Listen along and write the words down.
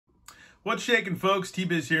What's shaking, folks?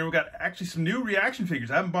 T-Biz here. We got actually some new ReAction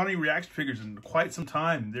figures. I haven't bought any ReAction figures in quite some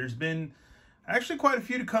time. There's been actually quite a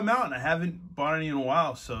few to come out, and I haven't bought any in a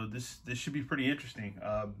while, so this should be pretty interesting.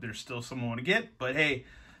 There's still some I want to get, but hey,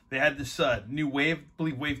 they had this new wave, I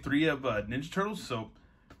believe wave 3 of Ninja Turtles, so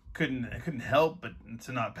I couldn't help but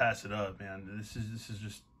to not pass it up, man. This is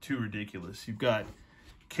just too ridiculous. You've got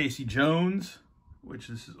Casey Jones, which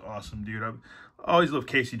this is awesome, dude. I always love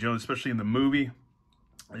Casey Jones, especially in the movie.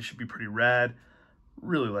 It should be pretty rad.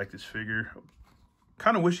 Really like this figure.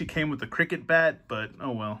 Kind of wish he came with the cricket bat, but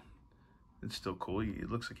oh well. It's still cool. It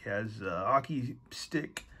looks like he has a hockey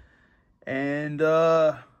stick and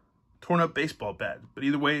torn up baseball bat. But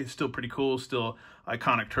either way, it's still pretty cool. Still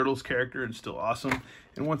iconic Turtles character and still awesome.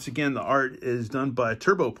 And once again, the art is done by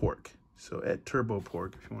Turbo Pork. So at Turbo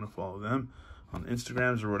Pork, if you want to follow them on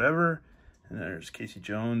Instagrams or whatever. And there's Casey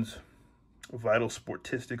Jones, Vital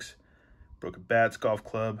Sportistics, Broken Bats Golf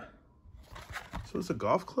Club. So it's a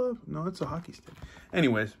golf club? No, it's a hockey stick.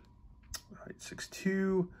 Anyways, height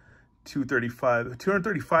 6'2",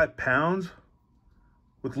 235 pounds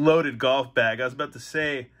with loaded golf bag. I was about to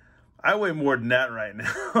say, I weigh more than that right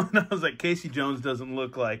now. And I was like, Casey Jones doesn't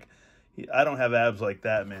look like, I don't have abs like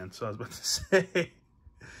that, man. So I was about to say.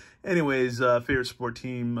 Anyways, favorite sport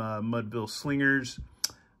team, Mudville Slingers.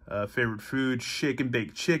 Favorite food, shake and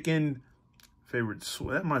bake chicken. Favorite,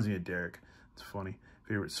 that reminds me of Derek. It's funny.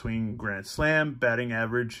 Favorite swing, Grand Slam. Batting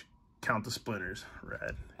average, count the splinters.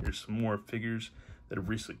 Rad. Here's some more figures that have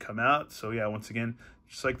recently come out. So yeah, once again,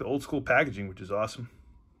 just like the old school packaging, which is awesome.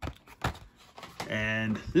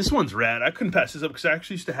 And this one's rad. I couldn't pass this up because I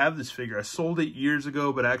actually used to have this figure. I sold it years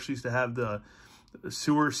ago, but I actually used to have the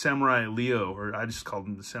Sewer Samurai Leo, or I just called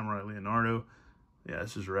him the Samurai Leonardo. Yeah,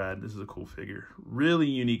 this is rad. This is a cool figure. Really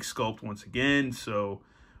unique sculpt once again. So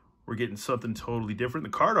we're getting something totally different.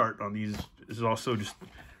 The card art on these is also just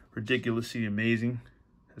ridiculously amazing.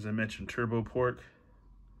 As I mentioned, Turbo Pork.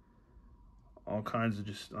 All kinds of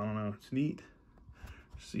just, I don't know, it's neat.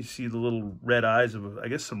 So you see the little red eyes of, I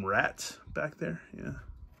guess, some rats back there. Yeah.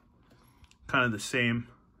 Kind of the same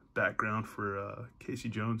background for Casey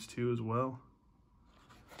Jones too as well.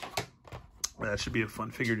 That should be a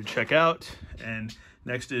fun figure to check out. And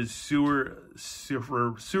next is Sewer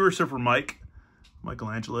Surfer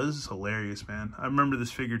Michelangelo. This is hilarious, man. I remember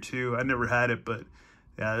this figure too. I never had it, but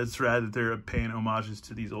yeah, it's rad that they're paying homages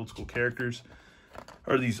to these old school characters,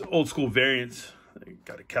 or these old school variants. They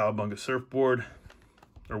got a Cowabunga surfboard,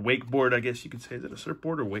 or wakeboard, I guess you could say. Is that a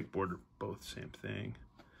surfboard or wakeboard, or both same thing?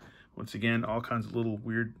 Once again, all kinds of little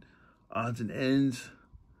weird odds and ends.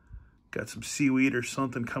 Got some seaweed or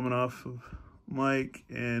something coming off of Mike,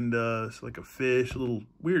 and it's like a fish, a little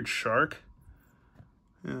weird shark.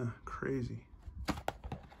 Yeah, crazy.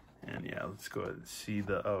 And yeah, let's go ahead and see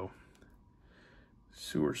the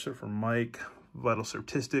Sewer Surfer Mike, Vital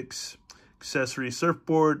Statistics, accessory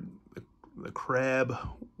surfboard, the crab,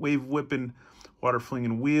 wave whipping, water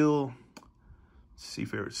flinging wheel. Let's see,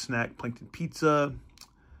 favorite snack, plankton pizza.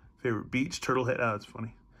 Favorite beach, turtle head. Oh, that's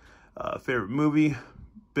funny. Favorite movie,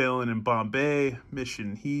 Bailin' in Bombay,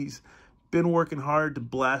 mission. He's been working hard to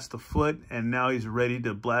blast the foot, and now he's ready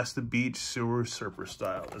to blast the beach, Sewer Surfer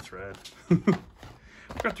style. That's rad.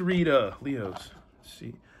 Forgot to read Leo's. Let's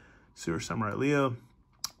see. Sewer Samurai Leo,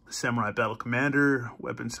 Samurai Battle Commander,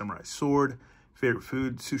 Weapon Samurai Sword. Favorite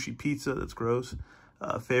food, sushi pizza. That's gross.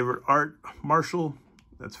 Favorite art, Marshall.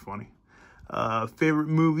 That's funny. Favorite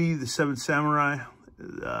movie, The Seven Samurai.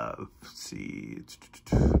 Let's see.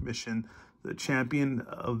 Mission, the champion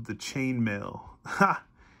of the chainmail. Ha!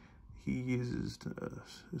 He uses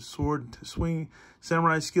his sword to swing,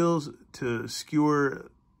 samurai skills to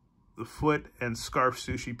skewer the foot, and scarf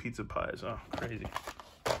sushi pizza pies. Oh, crazy.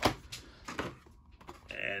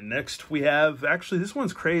 And next we have, actually this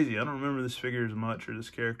one's crazy. I don't remember this figure as much, or this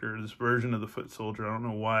character, or this version of the foot soldier. I don't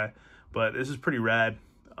know why, but this is pretty rad.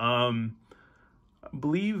 I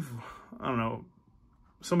believe, I don't know,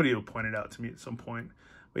 somebody will point it out to me at some point.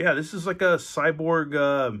 But yeah, this is like a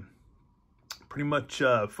cyborg, pretty much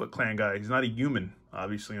Foot Clan guy. He's not a human,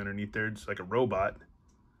 obviously, underneath there. It's like a robot.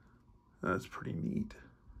 That's pretty neat.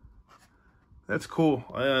 That's cool.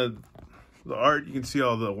 The art, you can see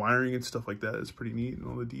all the wiring and stuff like that. It's pretty neat, and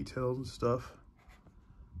all the details and stuff.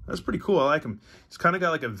 That's pretty cool. I like him. He's kind of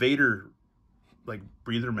got like a Vader, like,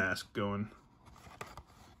 breather mask going.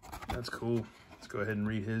 That's cool. Let's go ahead and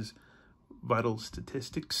read his vital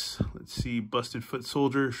statistics. Let's see. Busted Foot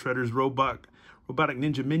Soldier, Shredder's Robotic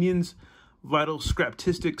Ninja Minions, Vital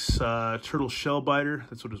Scraptistics, Turtle Shell Biter.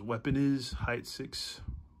 That's what his weapon is. Height 6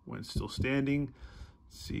 when still standing.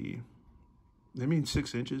 Let's see. They mean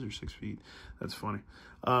 6 inches or 6 feet. That's funny.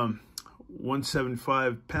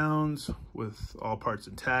 175 pounds with all parts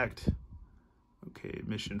intact. Okay,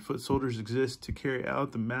 mission. Foot soldiers exist to carry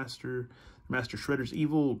out the Master Shredder's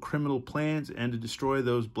evil criminal plans and to destroy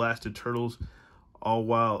those blasted turtles, all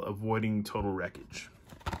while avoiding total wreckage.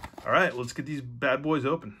 All right, let's get these bad boys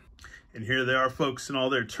open. And here they are, folks, in all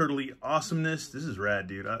their turtley awesomeness. This is rad,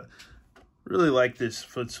 dude. I really like this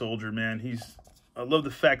foot soldier, man. I love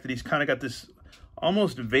the fact that he's kind of got this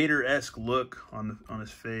almost Vader-esque look on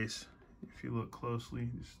his face. If you look closely,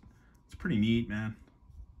 it's pretty neat, man.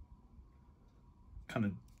 Kind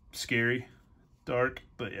of scary, dark,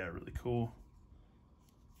 but yeah, really cool.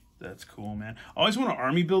 That's cool, man. I always want to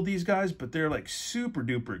army build these guys, but they're like super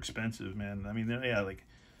duper expensive, man. I mean, yeah, like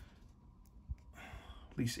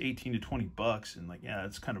at least 18 to 20 bucks, and like, yeah,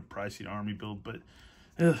 it's kind of pricey to army build, but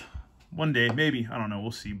one day, maybe, I don't know,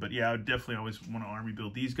 we'll see. But yeah, I would definitely always want to army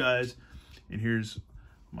build these guys. And here's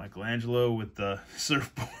Michelangelo with the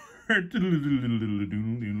surfboard.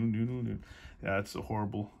 Yeah, it's a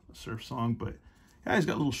horrible surf song, but yeah, he's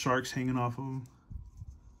got little sharks hanging off of him.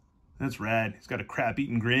 That's rad. He's got a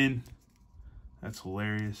crap-eating grin. That's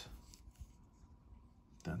hilarious.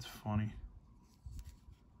 That's funny.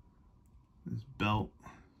 His belt.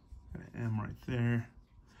 Got an M right there.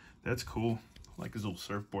 That's cool. I like his little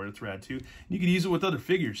surfboard. It's rad too. And you can use it with other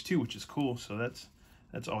figures too, which is cool. So that's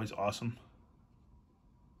always awesome.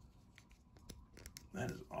 That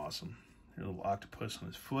is awesome. Here's a little octopus on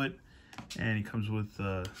his foot. And he comes with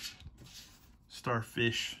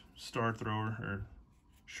starfish, star thrower, or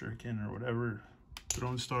shuriken, or whatever.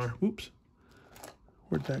 Throwing star. Whoops.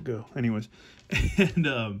 Where'd that go? Anyways. And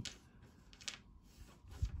a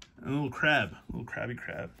little crab. A little crabby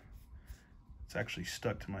crab. It's actually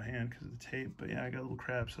stuck to my hand because of the tape. But yeah, I got a little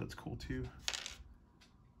crab, so that's cool too.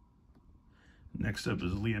 Next up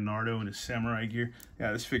is Leonardo in his samurai gear.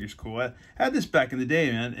 Yeah, this figure's cool. I had this back in the day,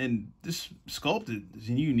 man, and this sculpt is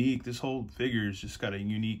unique. This whole figure has just got a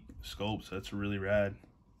unique sculpt, so that's really rad.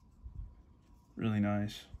 Really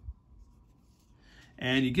nice.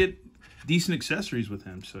 And you get decent accessories with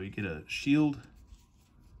him. So you get a shield.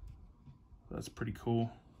 That's pretty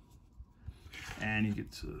cool. And you get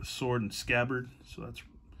a sword and scabbard. So that's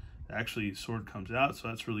actually, sword comes out, so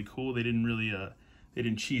that's really cool. They didn't really they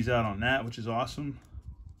didn't cheese out on that, which is awesome.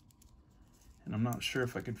 And I'm not sure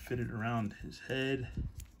if I could fit it around his head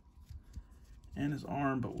and his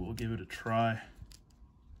arm, but we'll give it a try.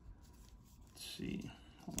 Let's see.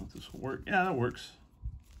 I don't know if this will work. Yeah, that works.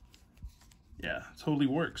 Yeah, it totally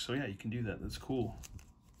works. So yeah, you can do that. That's cool.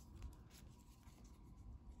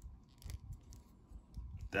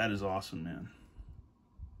 That is awesome, man.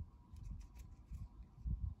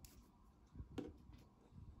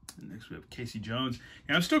 And next we have Casey Jones.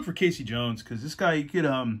 And I'm stoked for Casey Jones because this guy, you could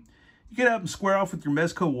have him square off with your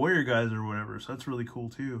Mezco Warrior guys or whatever. So that's really cool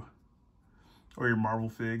too. Or your Marvel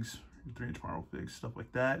figs, your 3-inch Marvel figs, stuff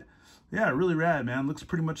like that. Yeah, really rad, man. Looks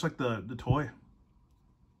pretty much like the toy.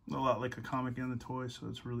 A lot like a comic and the toy, so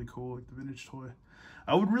it's really cool, like the vintage toy.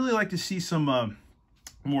 I would really like to see some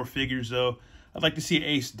more figures though. I'd like to see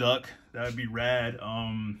Ace Duck. That would be rad.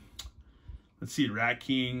 Let's see, Rat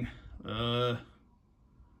King.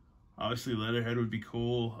 Obviously Leatherhead would be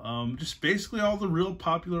cool. Just basically all the real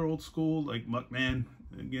popular old school, like Muckman.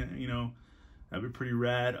 Again, you know, that'd be pretty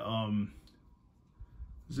rad.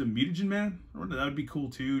 Is it Mutagen Man? That would be cool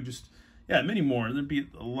too. Just, yeah, many more. There'd be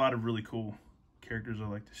a lot of really cool characters I'd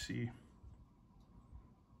like to see.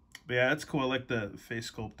 But yeah, that's cool. I like the face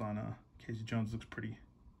sculpt on Casey Jones. Looks pretty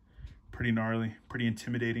gnarly, pretty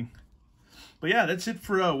intimidating. But yeah, that's it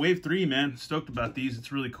for Wave 3, man. Stoked about these.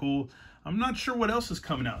 It's really cool. I'm not sure what else is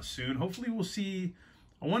coming out soon. Hopefully we'll see.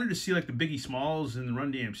 I wanted to see like the Biggie Smalls and the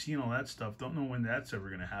Run DMC and all that stuff. Don't know when that's ever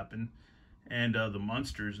going to happen. And the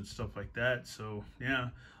Munsters and stuff like that. So yeah,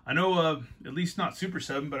 I know at least not Super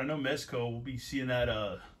 7, but I know Mezco will be seeing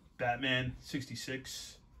that Batman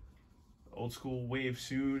 66 old school wave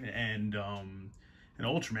soon, and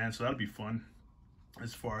Ultraman, so that'll be fun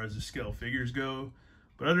as far as the scale figures go.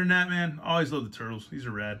 But other than that, man, I always love the Turtles. These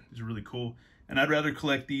are rad. These are really cool. And I'd rather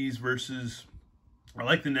collect these versus, I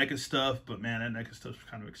like the NECA stuff, but man, that NECA stuff's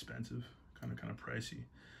kind of expensive, kind of pricey.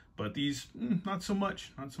 But these, not so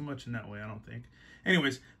much. Not so much in that way, I don't think.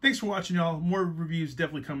 Anyways, thanks for watching, y'all. More reviews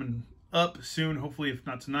definitely coming up soon. Hopefully, if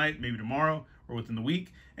not tonight, maybe tomorrow or within the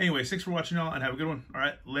week. Anyways, thanks for watching, y'all, and have a good one. All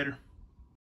right, later.